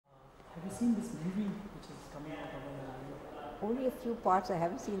Have you seen this movie which is coming out of Only a few parts. I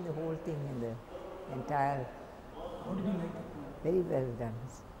haven't seen the whole thing in the entire. How did you like it? Very well done.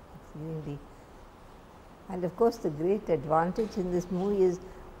 It's exceedingly. And of course, the great advantage in this movie is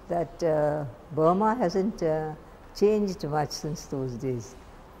that Burma hasn't changed much since those days,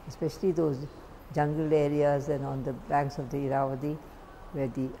 especially those jungle areas and on the banks of the Irrawaddy, where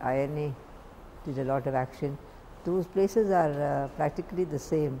the INA did a lot of action. Those places are practically the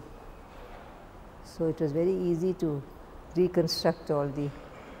same. So it was very easy to reconstruct all the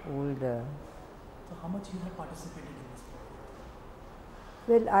old. So how much you have participated in this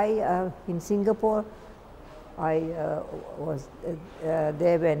Well, project? I in Singapore, I was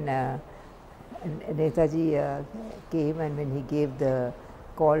there when Netaji came, and when he gave the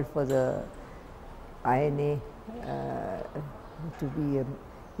call for the INA to be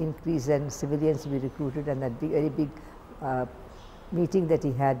increased and civilians to be recruited, and that very big meeting that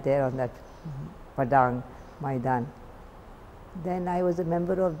he had there on that Padang Maidan. Then I was a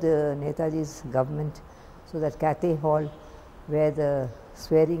member of the Netaji's government, so that Cathay Hall, where the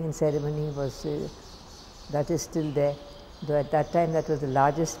swearing-in ceremony was, that is still there. Though at that time that was the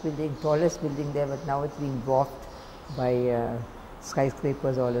largest building, tallest building there, but now it's being dwarfed by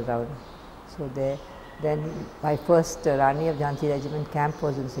skyscrapers all around. So there, then my first Rani of Jhansi Regiment camp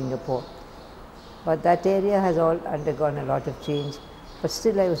was in Singapore. But that area has all undergone a lot of change. But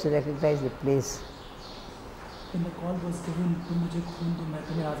still I was to recognize the place. When the call was given, "तुम मुझे खून दो, मैं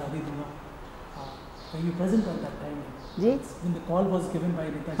तुम्हें आज़ादी दूँगा," were you present at that time? Ji? When the call was given by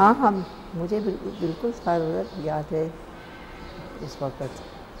Netaji? हाँ हाँ, मुझे बिल्कुल सारा याद है इस वक्त.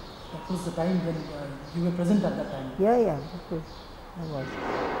 That was the time when you were present at that time. Yeah, बिल्कुल I was.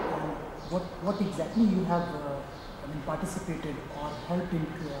 And what exactly you have participated or helped in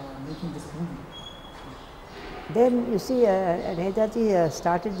making this movie? Then you see, Netaji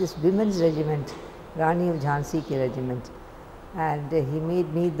started this women's regiment, Rani of Jhansi ki regiment, and he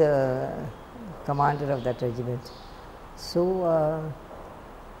made me the commander of that regiment. So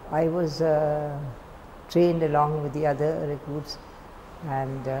I was trained along with the other recruits,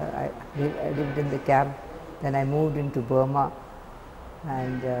 and I lived in the camp. Then I moved into Burma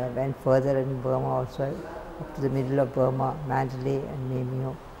and went further in Burma also, up to the middle of Burma, Mandalay and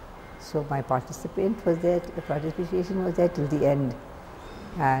Memio. So my participation was there till the end,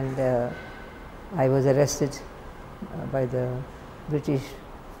 and I was arrested by the British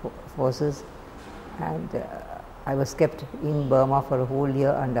forces, and I was kept in Burma for a whole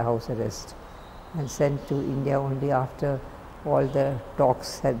year under house arrest and sent to India only after all the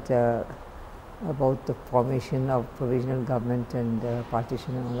talks had about the formation of provisional government and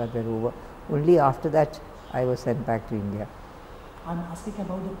partition and all that were over. Only after that I was sent back to India. I'm asking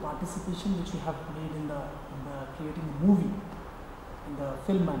about the participation which you have made in the creating the movie, in the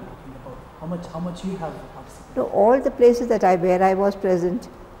film I'm talking about. How much you have participated? No, all the places that where I was present,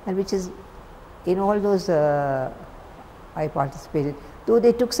 and which is in all those I participated. Though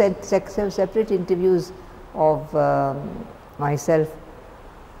they took separate interviews of myself.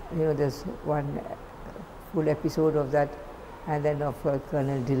 You know, there's one full episode of that, and then of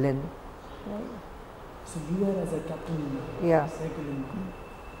Colonel Dillon. So you were as a captain. Yeah.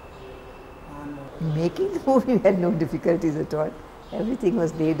 And making the movie, we had no difficulties at all. Everything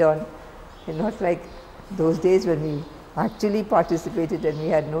was laid on, and not like those days when we actually participated and we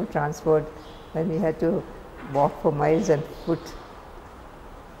had no transport, when we had to walk for miles on foot,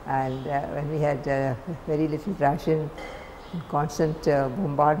 and when we had very little ration, and constant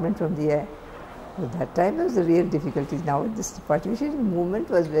bombardment from the air. At that time, there was the real difficulties. Now, this participation movement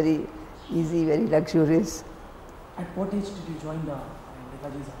was very easy, very luxurious. At what age did you join the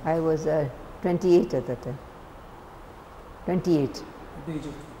Netaji's army? I was 28 at that time. 28. At the age of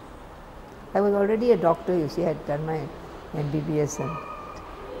 20. I was already a doctor, you see, I had done my MBBS. And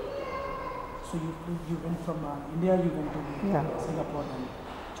so you went from India, you went to Singapore and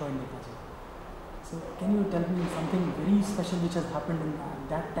joined Netaji. So can you tell me something very special which has happened in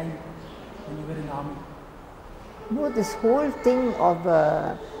that time when you were in the army? No, this whole thing of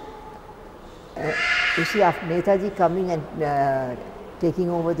you see, after Netaji coming and taking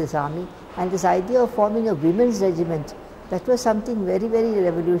over this army, and this idea of forming a women's regiment, that was something very, very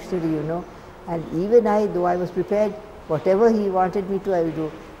revolutionary, you know. And even I, though I was prepared, whatever he wanted me to, I will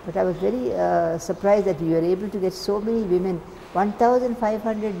do. But I was very surprised that we were able to get so many women.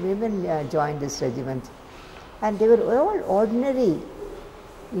 1,500 women joined this regiment. And they were all ordinary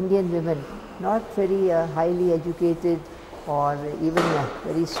Indian women, not very highly educated or even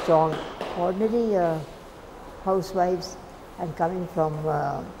very strong, ordinary housewives, and coming from,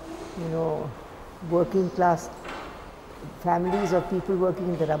 working class. families of people working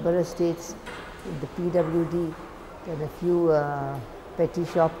in the rubber estates, in the PWD, and a few petty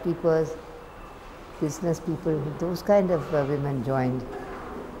shopkeepers, business people, those kind of women joined.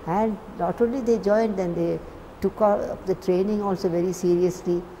 And not only they joined, then they took up the training also very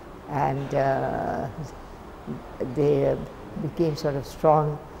seriously, and they became sort of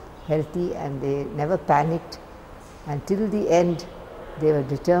strong, healthy, and they never panicked. Until the end, they were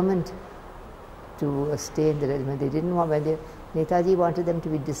determined to stay in the regiment. They didn't want, when Netaji wanted them to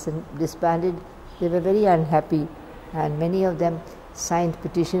be disbanded, they were very unhappy, and many of them signed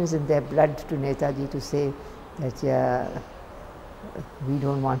petitions in their blood to Netaji to say that we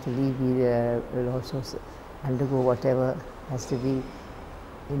don't want to leave, we will also undergo whatever has to be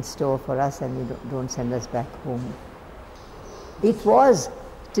in store for us, and you don't send us back home. It was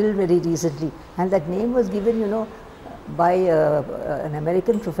till very recently, and that name was given, you know, by an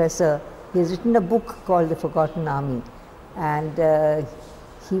American professor. He has written a book called The Forgotten Army, and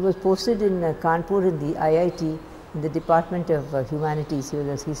he was posted in Kanpur in the IIT in the Department of Humanities. He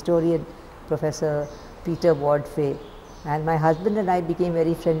was a historian, Professor Peter Wardfay, and my husband and I became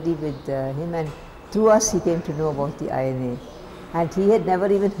very friendly with him, and through us he came to know about the INA, and he had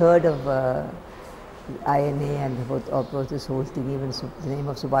never even heard of INA and about this whole thing, even the name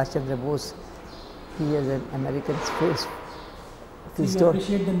of Subhash Chandra Bose. He is an American space. So you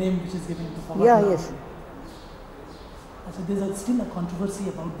appreciate the name which is given to Forgotten Yeah, Army. yes. So there's still a controversy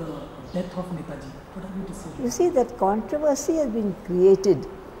about the death of Netaji. What are you to say? You see, that controversy has been created.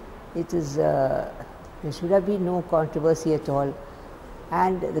 It is, there should have been no controversy at all.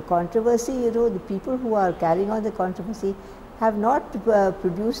 And the controversy, you know, the people who are carrying on the controversy have not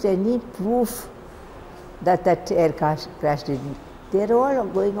produced any proof that that air crash didn't. They're all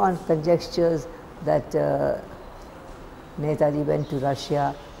going on conjectures that Netaji went to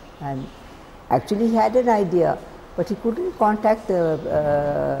Russia, and actually he had an idea, but he couldn't contact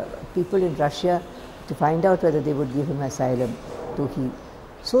the people in Russia to find out whether they would give him asylum.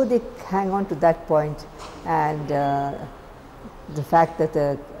 So they hang on to that point, and the fact that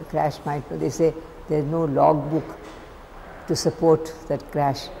the crash might, they say there's no logbook to support that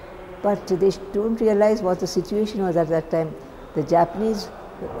crash. But they don't realize what the situation was at that time. The Japanese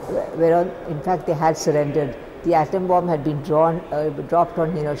were on, in fact they had surrendered. The atom bomb had been dropped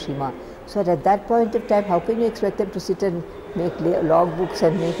on Hiroshima. So at that point of time, how can you expect them to sit and make logbooks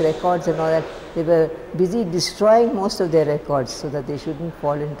and make records and all that? They were busy destroying most of their records so that they shouldn't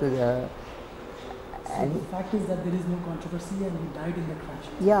fall into the... And the fact is that there is no controversy, and he died in the crash.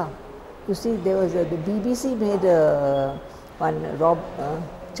 Yeah. You see, there was the BBC made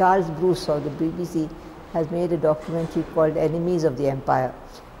Charles Bruce of the BBC has made a documentary called Enemies of the Empire.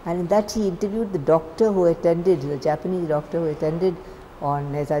 And in that he interviewed the doctor who attended, the Japanese doctor who attended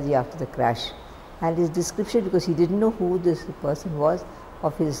on Netaji after the crash. And his description, because he didn't know who this person was,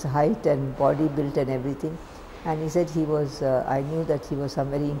 of his height and body build and everything. And he said he was, I knew that he was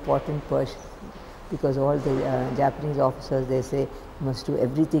some very important person, because all the Japanese officers, they say, you must do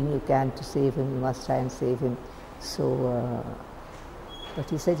everything you can to save him, you must try and save him. So, but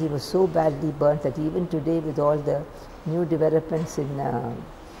he said he was so badly burnt that even today, with all the new developments in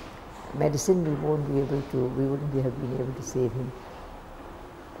medicine, we wouldn't have been able to save him.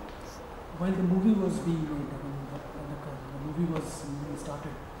 While the movie was being made, the movie was being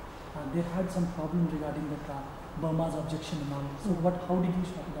started, they had some problems regarding that Burma's objection and all. So how did you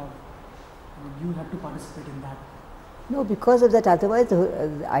stop it out? You had to participate in that. No, because of that. Otherwise,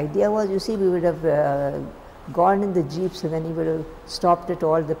 the idea was, you see, we would have gone in the jeeps, and then he would have stopped at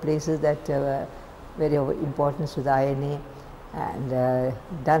all the places that were very of importance to the INA, and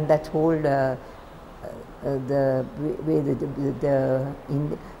done that whole the way the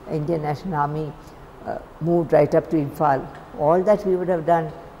Indian National Army moved right up to Imphal. All that we would have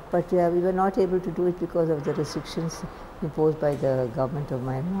done, but we were not able to do it because of the restrictions imposed by the government of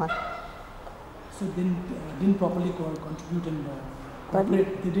Myanmar. So they didn't properly contribute and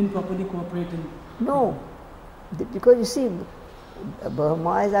cooperate. They didn't properly cooperate in. No, because you see,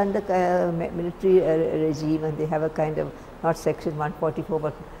 Burma is under military regime, and they have a kind of, not section 144,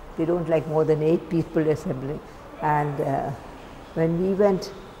 but they don't like more than 8 people assembling. And when we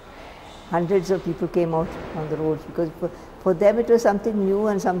went, hundreds of people came out on the roads, because for them it was something new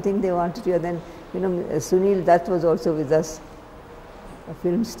and something they wanted to. And then, you know, Sunil Dutt was also with us, a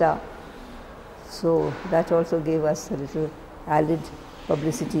film star. So that also gave us a little added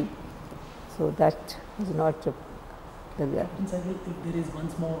publicity. So that was not if there is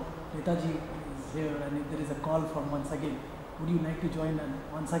once more Netaji is here, and if there is a call from once again, would you like to join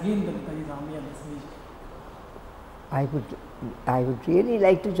once again the Netaji's army at this age? I would really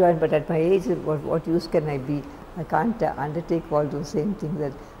like to join, but at my age, what use can I be? I can't undertake all those same things.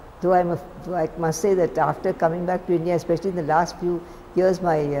 That though I must say that after coming back to India, especially in the last few years,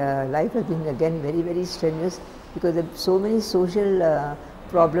 my life has been again very, very strenuous, because so many social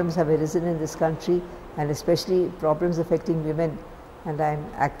problems have arisen in this country, and especially problems affecting women. And I am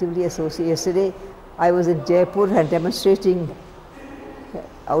actively associated. Yesterday, I was in Jaipur and demonstrating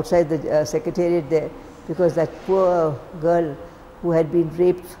outside the secretariat there, because that poor girl who had been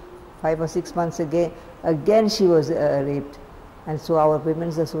raped 5 or 6 months ago, again she was raped. And so our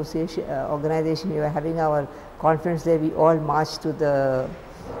women's association organization, we were having our conference there, we all marched to the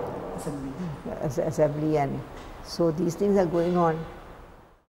assembly, and so these things are going on.